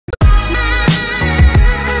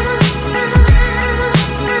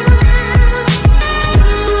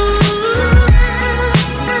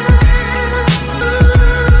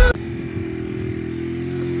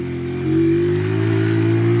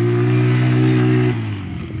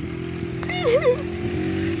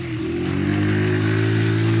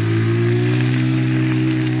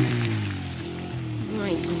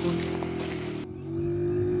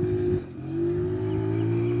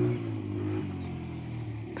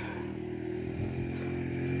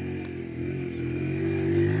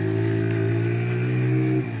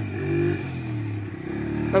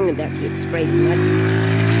I'm about to get sprayed in mud.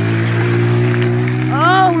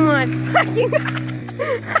 Oh my fucking...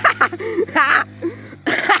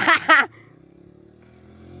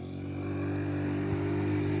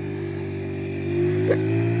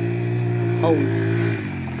 Oh.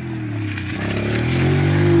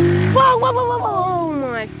 Whoa, whoa, whoa, whoa, whoa. Oh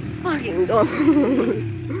my fucking god.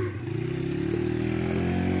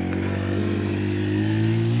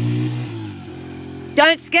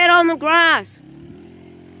 Don't skid on the grass.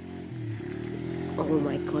 Oh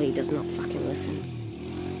my god, he does not fucking listen.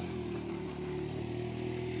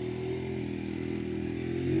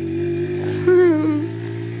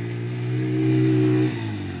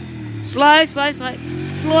 Slow, slow, slow.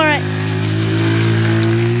 Floor it.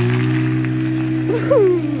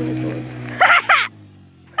 Oh my god.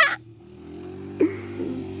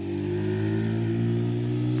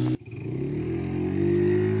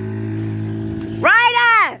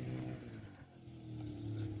 Ryder!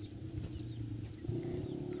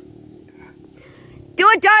 Do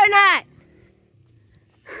a donut!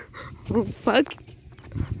 Oh fuck.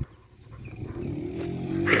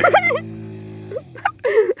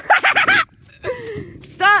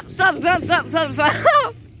 Stop, stop, stop, stop, stop, stop.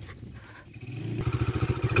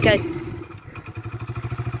 Go.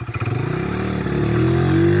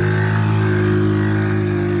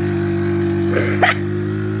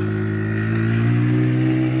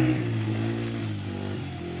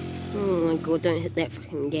 Oh my god, don't hit that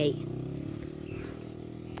fucking gate.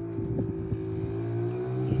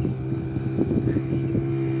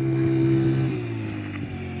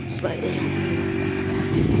 Slow down.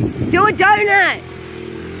 Do a donut!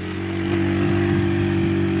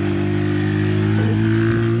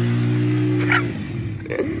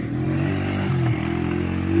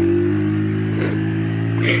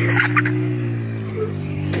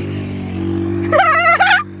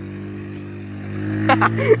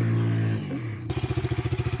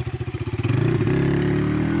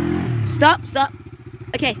 Stop, stop.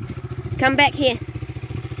 Okay, come back here.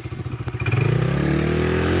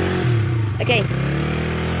 Okay.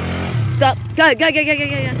 Stop. Go, go, go, go, go, go,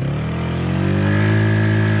 go.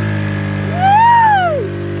 Woo!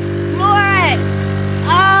 Floor it!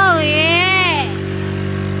 Oh, yeah!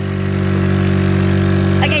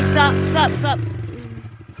 Okay, stop, stop, stop.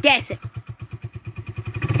 Gas it.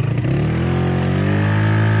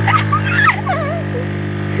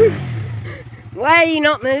 Why are you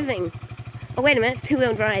not moving? Oh, wait a minute, it's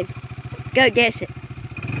two-wheel drive. Go, gas it.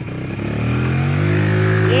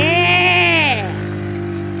 Yeah!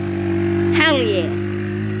 Hell yeah!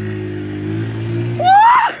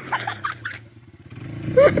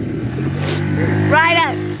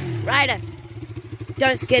 Ryder! Ryder!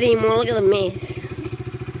 Don't skid anymore, look at the mess.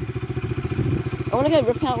 I want to go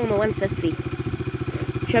rip out on the 150.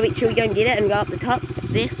 Shall we go and get it and go up the top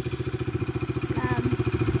there?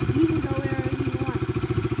 You can go wherever you want.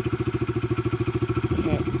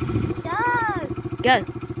 Okay. Go!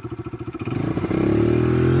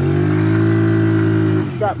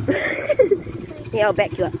 Stop. Yeah, I'll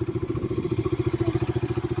back you up.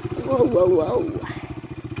 Whoa, whoa, whoa.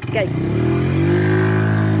 Go.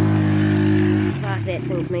 Fuck, that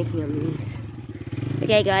thing's making a mess.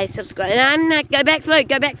 Okay, guys, subscribe. No, go back through,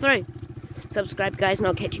 go back through. Subscribe, guys, and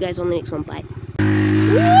I'll catch you guys on the next one. Bye.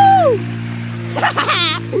 Woo!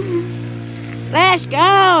 Let's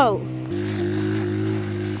go!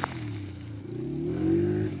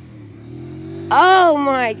 Oh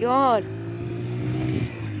my god.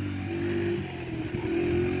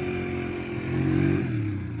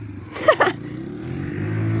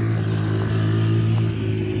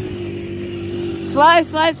 Slow,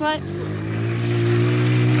 slow, slow.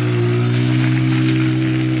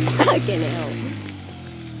 Fucking hell.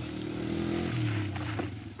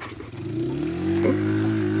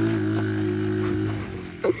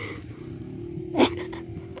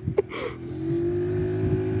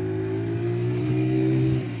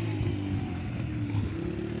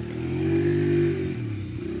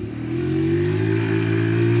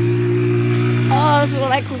 Oh, this is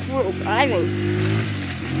what I call four-wheel driving.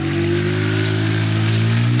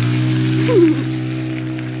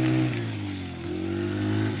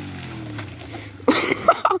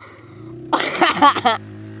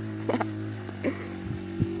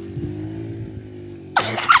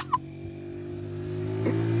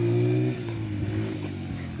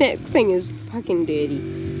 That thing is fucking dirty.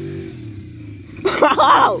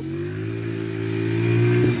 Oh!